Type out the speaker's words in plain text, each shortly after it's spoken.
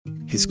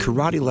his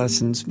karate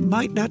lessons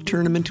might not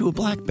turn him into a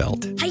black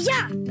belt.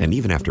 Hi-ya! And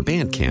even after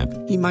band camp,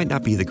 he might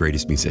not be the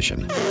greatest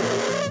musician.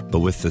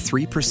 But with the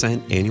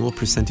 3% annual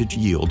percentage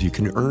yield you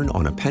can earn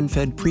on a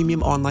PenFed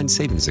premium online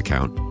savings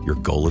account, your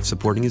goal of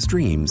supporting his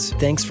dreams...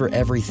 Thanks for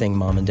everything,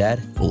 Mom and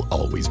Dad. ...will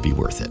always be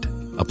worth it.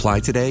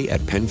 Apply today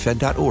at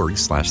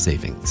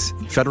PenFed.org/savings.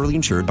 Federally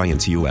insured by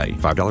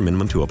NCUA. $5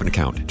 minimum to open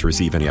account. To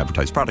receive any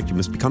advertised product, you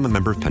must become a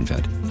member of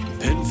PenFed.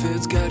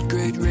 PenFed's got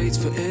great rates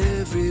for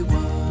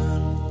everyone.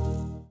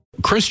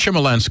 Chris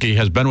Chmielienski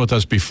has been with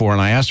us before,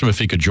 and I asked him if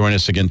he could join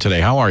us again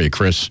today. How are you,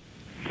 Chris?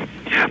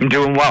 I'm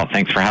doing well.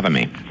 Thanks for having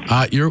me.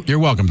 You're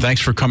welcome.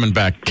 Thanks for coming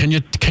back. Can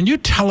you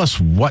tell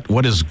us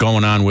what is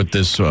going on with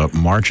this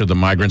March of the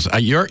Migrants?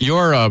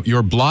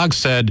 Your blog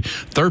said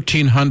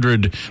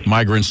 1,300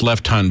 migrants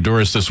left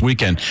Honduras this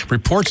weekend.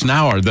 Reports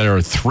now are there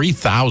are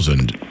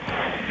 3,000.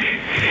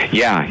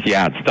 Yeah,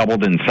 it's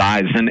doubled in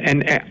size,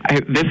 and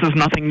this is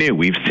nothing new.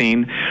 We've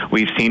seen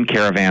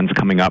caravans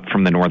coming up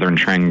from the northern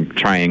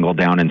triangle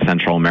down in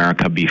Central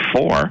America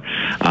before,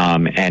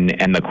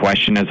 and the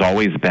question has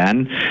always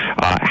been,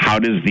 how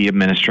does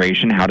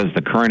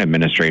the current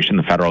administration,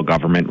 the federal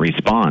government,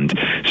 respond?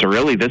 So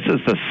really, this is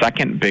the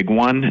second big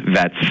one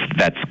that's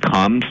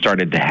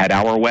started to head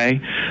our way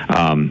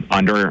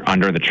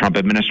under the Trump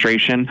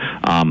administration.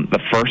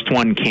 The first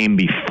one came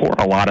before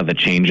a lot of the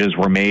changes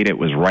were made. It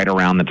was right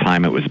around the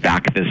time it was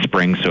back this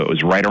spring, so it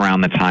was right around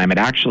the time it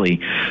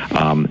actually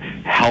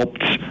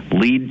helped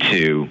lead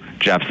to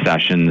Jeff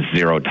Sessions'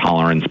 zero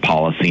tolerance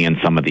policy and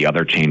some of the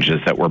other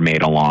changes that were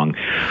made along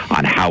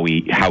on how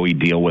we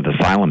deal with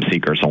asylum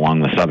seekers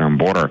along the southern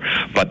border.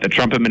 But the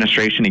Trump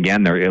administration,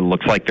 again, it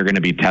looks like they're going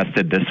to be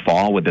tested this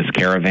fall with this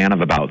caravan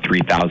of about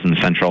 3,000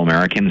 Central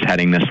Americans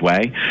heading this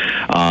way,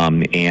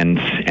 and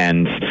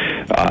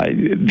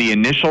the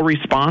initial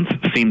response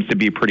seems to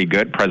be pretty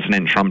good.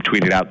 President Trump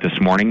tweeted out this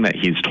morning that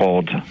he's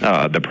told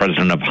the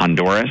president of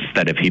Honduras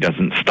that if he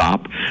doesn't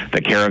stop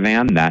the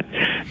caravan, that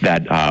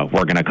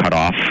we're going to cut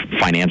off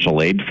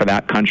financial aid for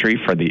that country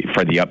for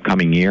the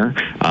upcoming year.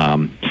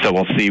 So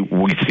we'll see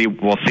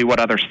what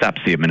other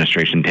steps the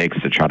administration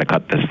takes to try to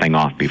cut this thing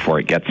off before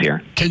it gets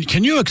here.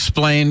 Can you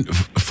explain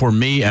for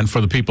me and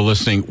for the people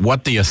listening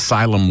what the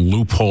asylum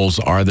loopholes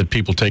are that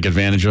people take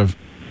advantage of?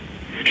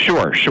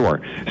 Sure.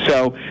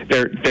 So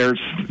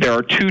there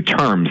are two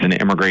terms in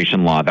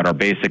immigration law that are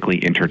basically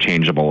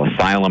interchangeable: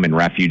 asylum and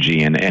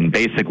refugee, and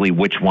basically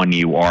which one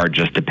you are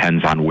just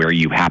depends on where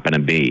you happen to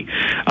be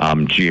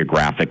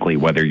geographically,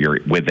 whether you're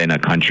within a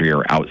country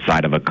or out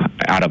of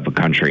a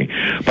country.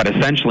 But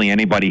essentially,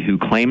 anybody who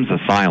claims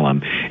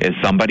asylum is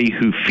somebody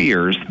who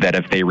fears that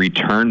if they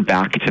return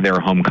back to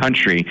their home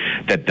country,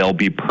 that they'll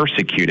be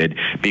persecuted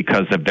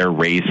because of their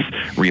race,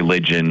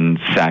 religion,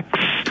 sex,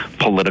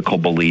 political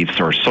beliefs,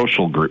 or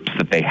social groups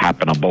that they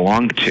happen to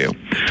belong to.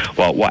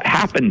 Well, what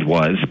happened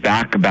was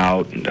back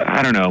about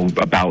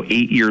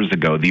 8 years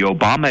ago, the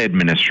Obama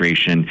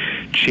administration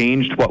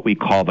changed what we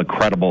call the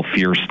credible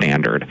fear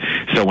standard.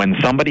 So when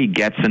somebody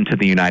gets into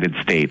the United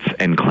States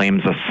and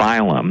claims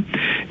asylum,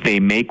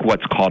 they make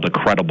what's called a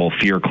credible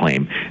fear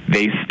claim.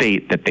 They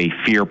state that they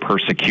fear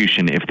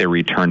persecution if they're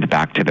returned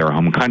back to their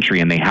home country,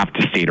 and they have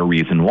to state a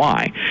reason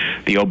why.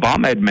 The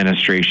Obama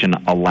administration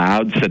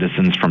allowed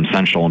citizens from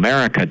Central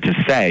America to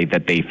say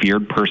that they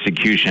feared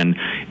persecution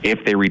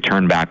if they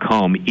return back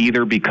home,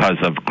 either because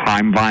of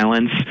crime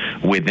violence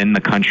within the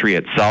country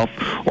itself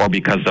or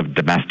because of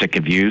domestic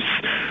abuse.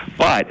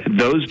 But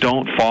those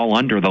don't fall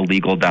under the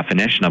legal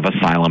definition of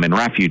asylum and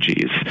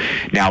refugees.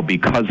 Now,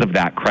 because of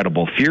that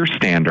credible fear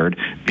standard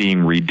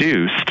being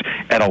reduced,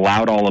 it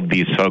allowed all of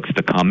these folks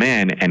to come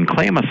in and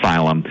claim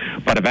asylum,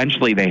 but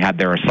eventually they had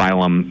their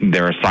asylum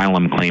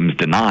claims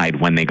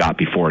denied when they got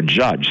before a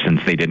judge,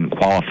 since they didn't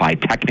qualify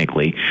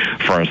technically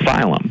for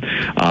asylum.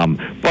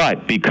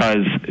 But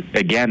because,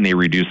 again, they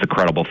reduced the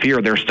credible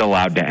fear, they're still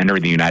allowed to enter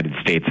the United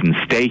States and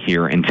stay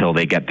here until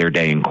they get their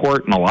day in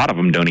court, and a lot of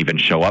them don't even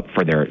show up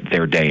for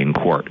their day in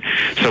court.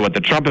 So what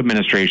the Trump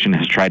administration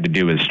has tried to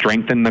do is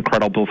strengthen the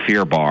credible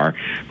fear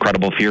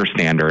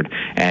standard,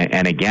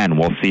 and again,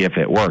 we'll see if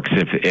it works.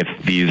 If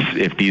these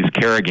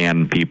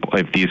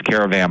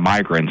caravan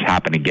migrants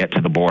happen to get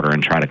to the border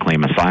and try to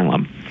claim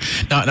asylum.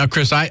 Now,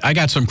 Chris, I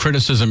got some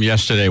criticism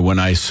yesterday when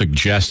I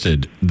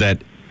suggested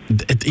that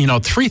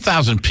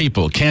 3,000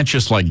 people can't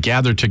just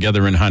gather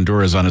together in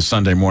Honduras on a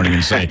Sunday morning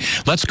and say,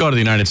 let's go to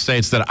the United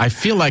States. That I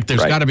feel like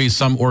there's got to be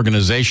some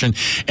organization,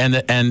 and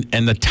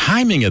the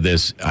timing of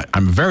this,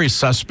 I'm very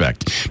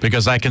suspect,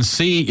 because I can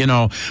see,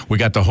 we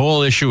got the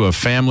whole issue of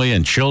family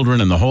and children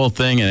and the whole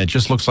thing, and it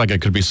just looks like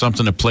it could be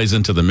something that plays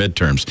into the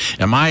midterms.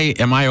 Am I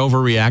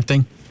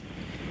overreacting?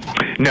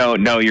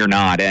 No, you're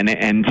not.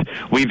 And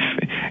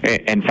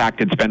in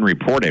fact, it's been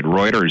reported.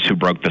 Reuters, who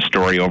broke the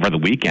story over the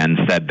weekend,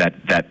 said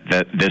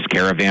that this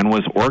caravan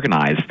was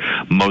organized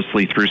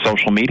mostly through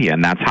social media,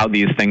 and that's how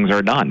these things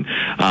are done.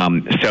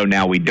 So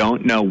now we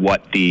don't know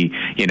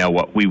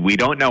we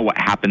don't know what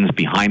happens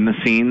behind the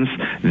scenes,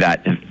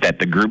 that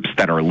the groups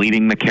that are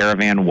leading the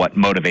caravan, what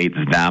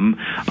motivates them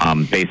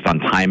based on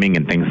timing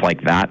and things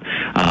like that.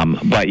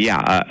 But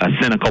yeah, a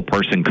cynical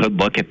person could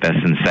look at this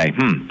and say,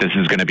 this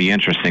is going to be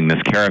interesting.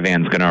 This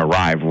caravan's going to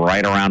arrive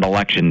right around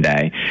Election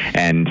Day,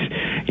 and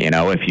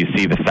if you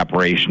see the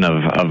separation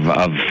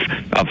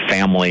of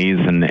families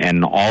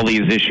and all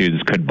these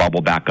issues could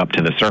bubble back up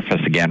to the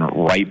surface again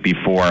right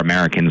before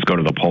Americans go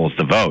to the polls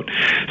to vote.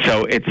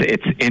 So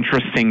it's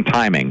interesting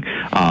timing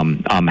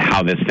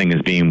how this thing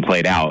is being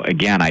played out.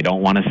 Again, I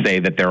don't want to say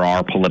that there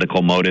are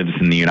political motives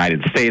in the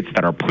United States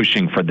that are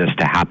pushing for this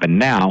to happen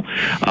now,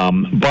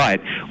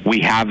 but we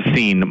have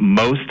seen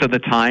most of the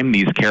time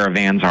these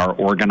caravans are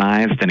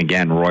organized, and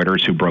again,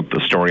 Reuters, who broke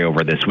the story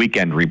over this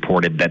weekend,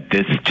 reported that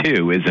this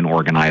too is an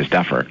organized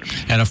effort.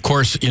 And of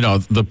course,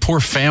 the poor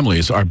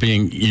families are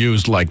being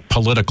used like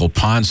political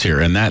pawns here,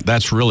 and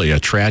that's really a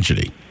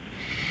tragedy.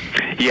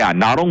 Yeah,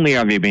 not only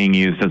are they being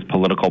used as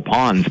political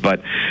pawns,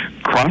 but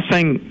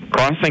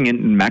crossing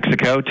in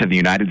Mexico to the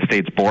United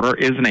States border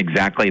isn't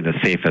exactly the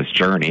safest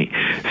journey.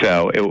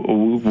 So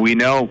we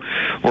know,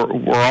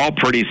 we're all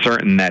pretty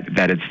certain that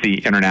it's the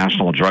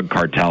international drug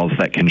cartels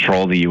that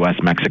control the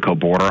U.S.-Mexico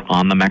border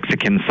on the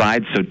Mexican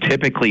side. So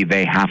typically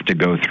they have to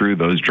go through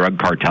those drug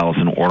cartels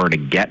in order to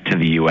get to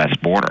the U.S.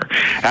 border.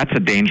 That's a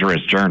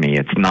dangerous journey.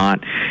 It's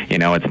not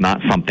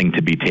something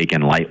to be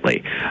taken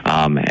lightly.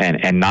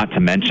 And not to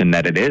mention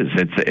that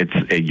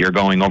you're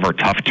going over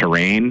tough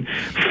terrain.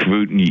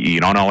 Food,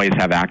 you don't always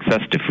have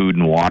access to food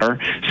and water,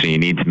 so you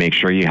need to make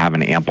sure you have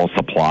an ample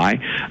supply.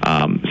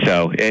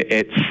 So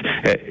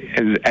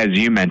as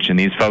you mentioned,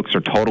 these folks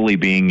are totally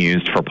being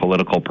used for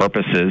political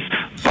purposes,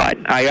 but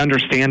I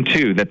understand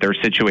too that their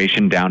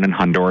situation down in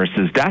Honduras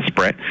is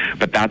desperate,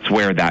 but that's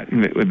where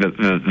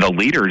the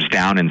leaders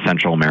down in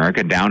Central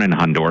America, down in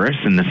Honduras,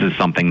 and this is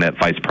something that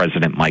Vice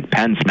President Mike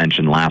Pence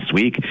mentioned last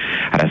week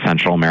at a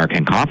Central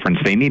American conference,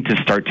 they need to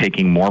start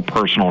taking more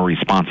personal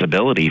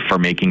responsibility for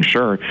making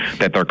sure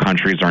that their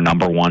countries are,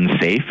 number one,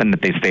 safe and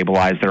that they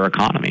stabilize their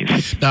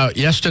economies. Now,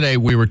 yesterday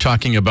we were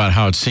talking about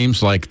how it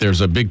seems like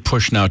there's a big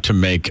push now to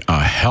make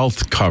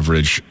health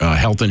coverage,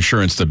 health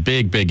insurance, the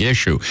big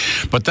issue.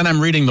 But then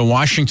I'm reading the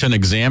Washington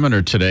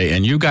Examiner today,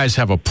 and you guys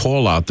have a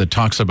poll out that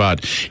talks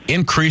about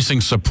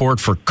increasing support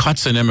for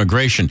cuts in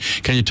immigration.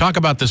 Can you talk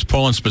about this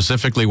poll and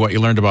specifically what you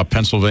learned about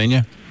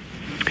Pennsylvania?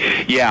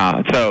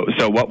 Yeah,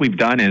 so what we've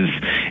done is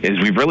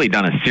we've really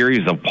done a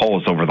series of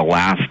polls over the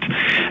last,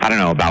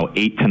 about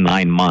 8 to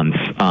 9 months.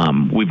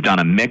 We've done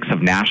a mix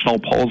of national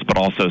polls, but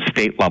also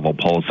state-level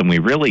polls, and we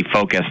really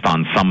focused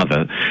on some of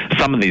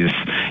these,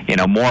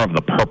 more of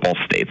the purple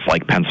states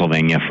like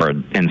Pennsylvania, for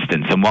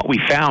instance. And what we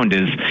found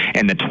is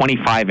in the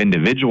 25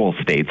 individual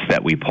states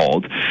that we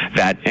polled,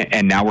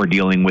 and now we're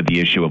dealing with the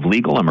issue of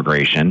legal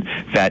immigration,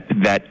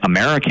 that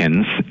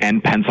Americans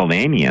and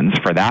Pennsylvanians,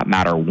 for that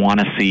matter, want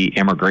to see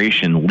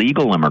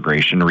legal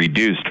immigration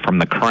reduced from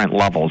the current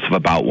levels of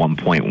about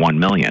 1.1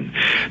 million.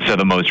 So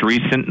the most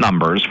recent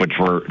numbers, which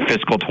were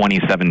fiscal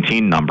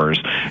 2017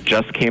 numbers,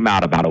 just came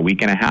out about a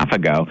week and a half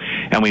ago,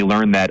 and we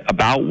learned that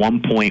about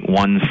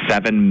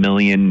 1.17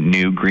 million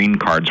new green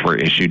cards were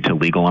issued to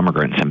legal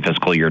immigrants in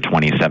fiscal year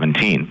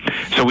 2017.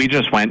 So we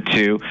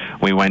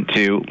went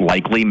to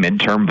likely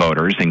midterm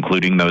voters,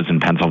 including those in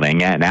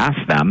Pennsylvania, and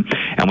asked them,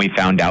 and we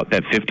found out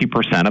that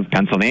 50% of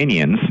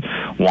Pennsylvanians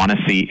want to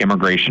see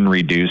immigration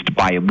reduced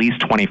by at least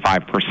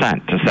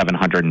 25% to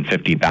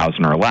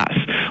 750,000 or less.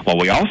 What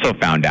we also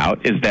found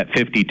out is that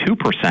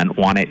 52%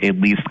 want it at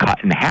least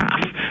cut in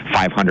half,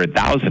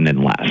 500,000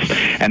 and less.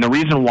 And the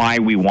reason why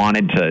we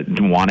wanted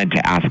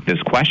to ask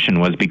this question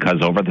was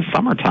because over the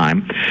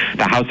summertime,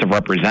 the House of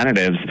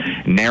Representatives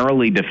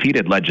narrowly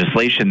defeated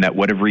legislation that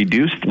would have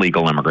reduced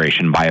legal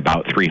immigration by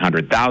about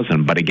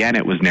 300,000. But again,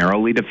 it was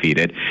narrowly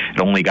defeated.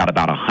 It only got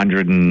about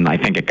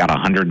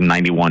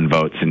 191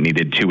 votes and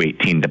needed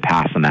 218 to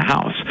pass in the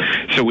House.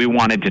 So we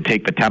wanted to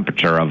take the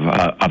temperature of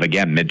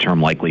again,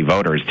 midterm likely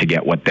voters to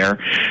get what their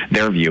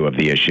view of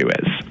the issue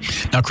is.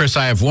 Now, Chris,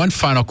 I have one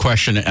final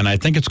question, and I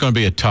think it's going to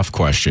be a tough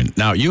question.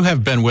 Now, you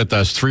have been with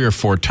us 3 or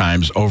 4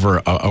 times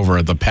over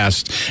the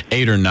past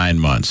 8 or 9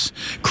 months.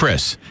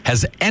 Chris,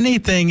 has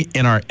anything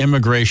in our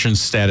immigration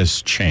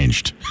status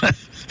changed? You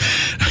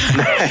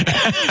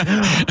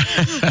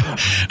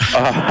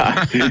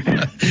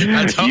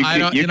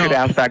could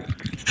ask that.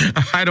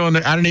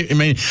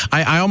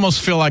 I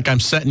almost feel like I'm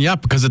setting you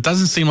up because it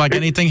doesn't seem like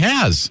anything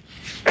has.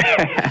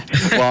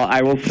 Well,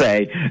 I will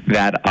say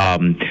that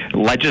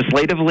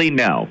legislatively,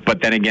 no.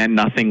 But then again,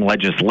 nothing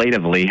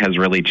legislatively has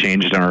really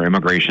changed in our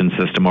immigration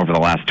system over the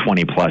last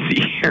 20-plus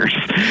years,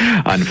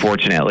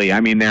 unfortunately. I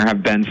mean, there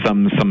have been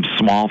some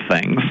small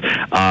things.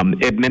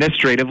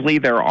 Administratively,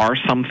 there are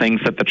some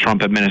things that the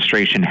Trump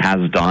administration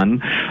has done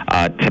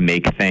to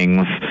make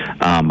things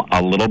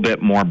a little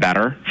bit more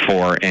better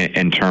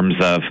in terms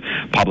of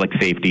public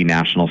safety,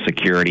 national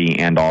security,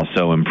 and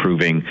also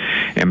improving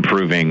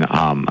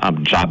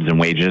jobs and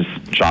wages,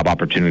 job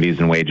opportunities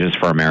and wages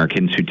for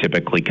Americans who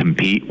typically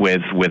compete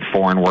with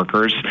foreign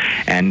workers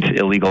and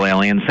illegal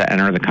aliens that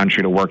enter the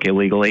country to work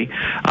illegally.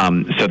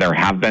 So there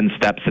have been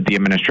steps that the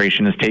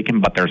administration has taken,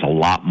 but there's a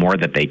lot more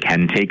that they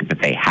can take that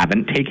they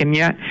haven't taken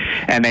yet,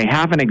 and they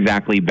haven't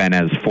exactly been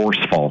as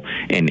forceful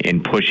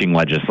in pushing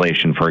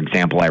legislation. For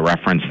example, I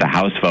referenced the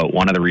House vote.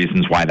 One of the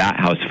reasons why that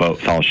House vote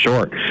fell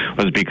short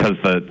was because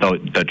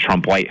the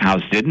Trump White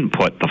House didn't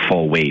put the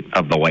full weight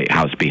of the White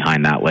House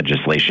behind that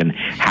legislation.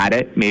 Had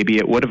it, maybe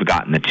it would have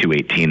gotten the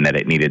 218 that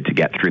it needed to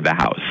get through the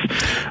House.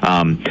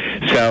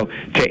 So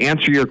to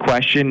answer your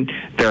question,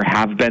 there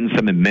have been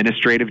some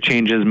administrative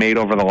changes made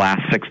over the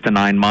last 6 to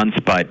 9 months,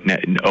 but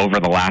over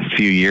the last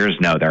few years,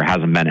 no, there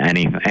hasn't been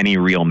any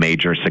real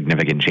major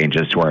significant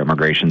changes to our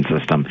immigration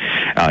system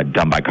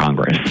done by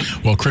Congress.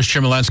 Well, Chris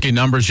Chmielienski,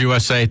 Numbers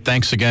USA,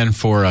 thanks again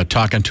for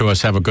talking to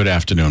us. Have a good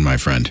afternoon, my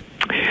friend.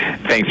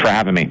 Thanks for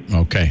having me.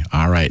 Okay,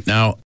 all right.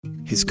 Now,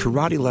 His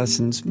karate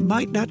lessons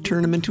might not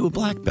turn him into a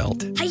black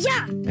belt.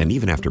 Hi-ya! And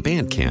even after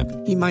band camp,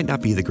 he might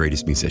not be the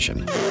greatest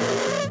musician.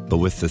 But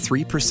with the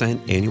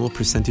 3% annual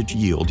percentage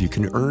yield you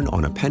can earn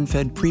on a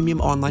PenFed premium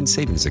online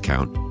savings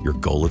account, your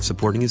goal of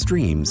supporting his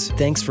dreams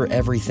Thanks for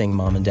everything,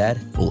 Mom and Dad.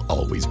 will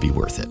always be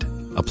worth it.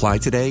 Apply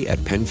today at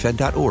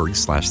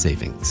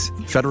PenFed.org/savings.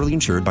 Federally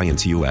insured by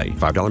NCUA.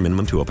 $5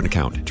 minimum to open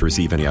account. To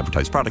receive any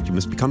advertised product, you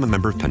must become a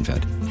member of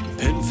PenFed.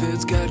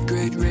 PenFed's got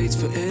great rates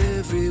for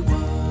everyone.